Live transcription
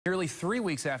Nearly 3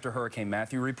 weeks after Hurricane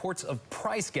Matthew, reports of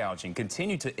price gouging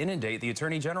continue to inundate the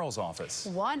Attorney General's office.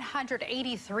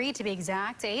 183 to be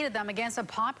exact, 8 of them against a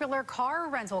popular car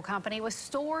rental company with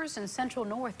stores in central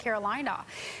North Carolina.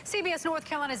 CBS North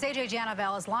Carolina's AJ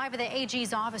Janavel is live at the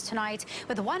AG's office tonight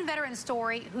with one veteran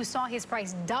story who saw his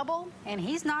price double, and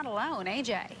he's not alone.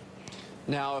 AJ.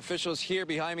 Now, officials here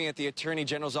behind me at the Attorney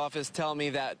General's office tell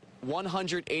me that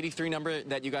 183 number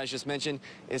that you guys just mentioned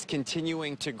is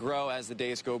continuing to grow as the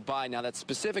days go by. Now, that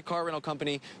specific car rental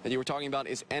company that you were talking about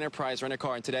is Enterprise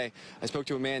Rent-A-Car, and today I spoke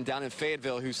to a man down in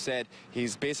Fayetteville who said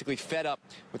he's basically fed up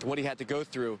with what he had to go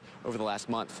through over the last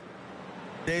month.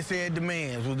 They said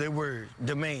demands was their word,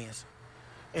 demands.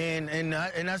 And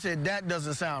I said, that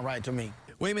doesn't sound right to me.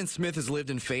 Wayman Smith has lived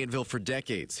in Fayetteville for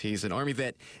decades. He's an Army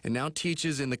vet and now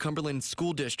teaches in the Cumberland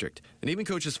School District and even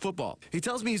coaches football. He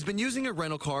tells me he's been using a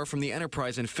rental car from the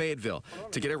Enterprise in Fayetteville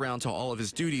to get around to all of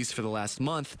his duties for the last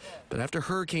month. But after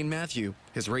Hurricane Matthew,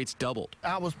 his rates doubled.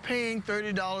 I was paying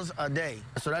 $30 a day.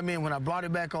 So that meant when I brought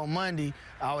it back on Monday,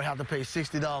 I would have to pay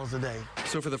 $60 a day.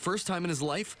 So for the first time in his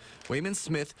life, Wayman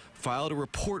Smith filed a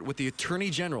report with the Attorney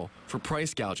General for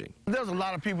price gouging. There's a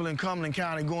lot of people in Cumberland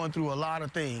County going through a lot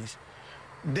of things.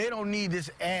 They don't need this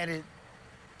added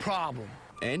problem.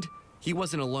 And he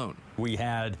wasn't alone. We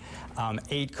had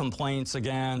 8 complaints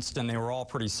against, and they were all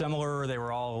pretty similar. They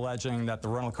were all alleging that the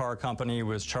rental car company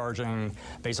was charging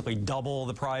basically double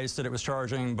the price that it was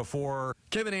charging before.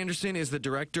 Kevin Anderson is the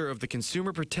director of the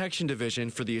Consumer Protection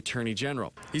Division for the Attorney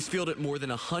General. He's fielded more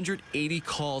than 180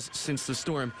 calls since the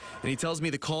storm, and he tells me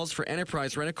the calls for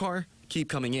Enterprise Rent-A-Car keep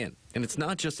coming in. And it's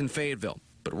not just in Fayetteville,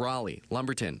 but Raleigh,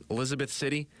 Lumberton, Elizabeth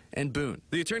City, and Boone.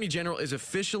 The Attorney General is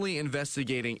officially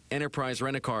investigating Enterprise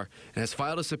Rent-A-Car and has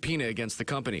filed a subpoena against the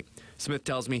company. Smith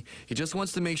tells me he just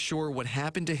wants to make sure what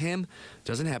happened to him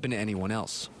doesn't happen to anyone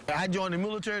else. I joined the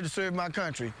military to serve my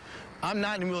country. I'm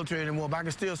not in the military anymore, but I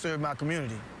can still serve my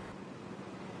community.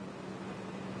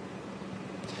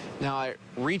 Now, I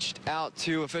reached out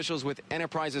to officials with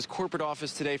Enterprise's corporate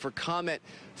office today for comment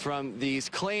from these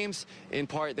claims. In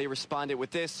part, they responded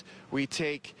with this: we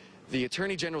take the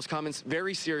Attorney General's comments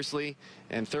very seriously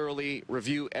and thoroughly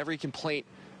review every complaint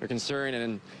or concern.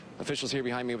 And officials here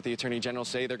behind me with the Attorney General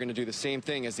say they're going to do the same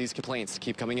thing as these complaints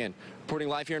keep coming in. Reporting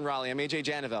live here in Raleigh, I'm AJ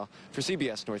Janavel for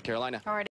CBS North Carolina. All right.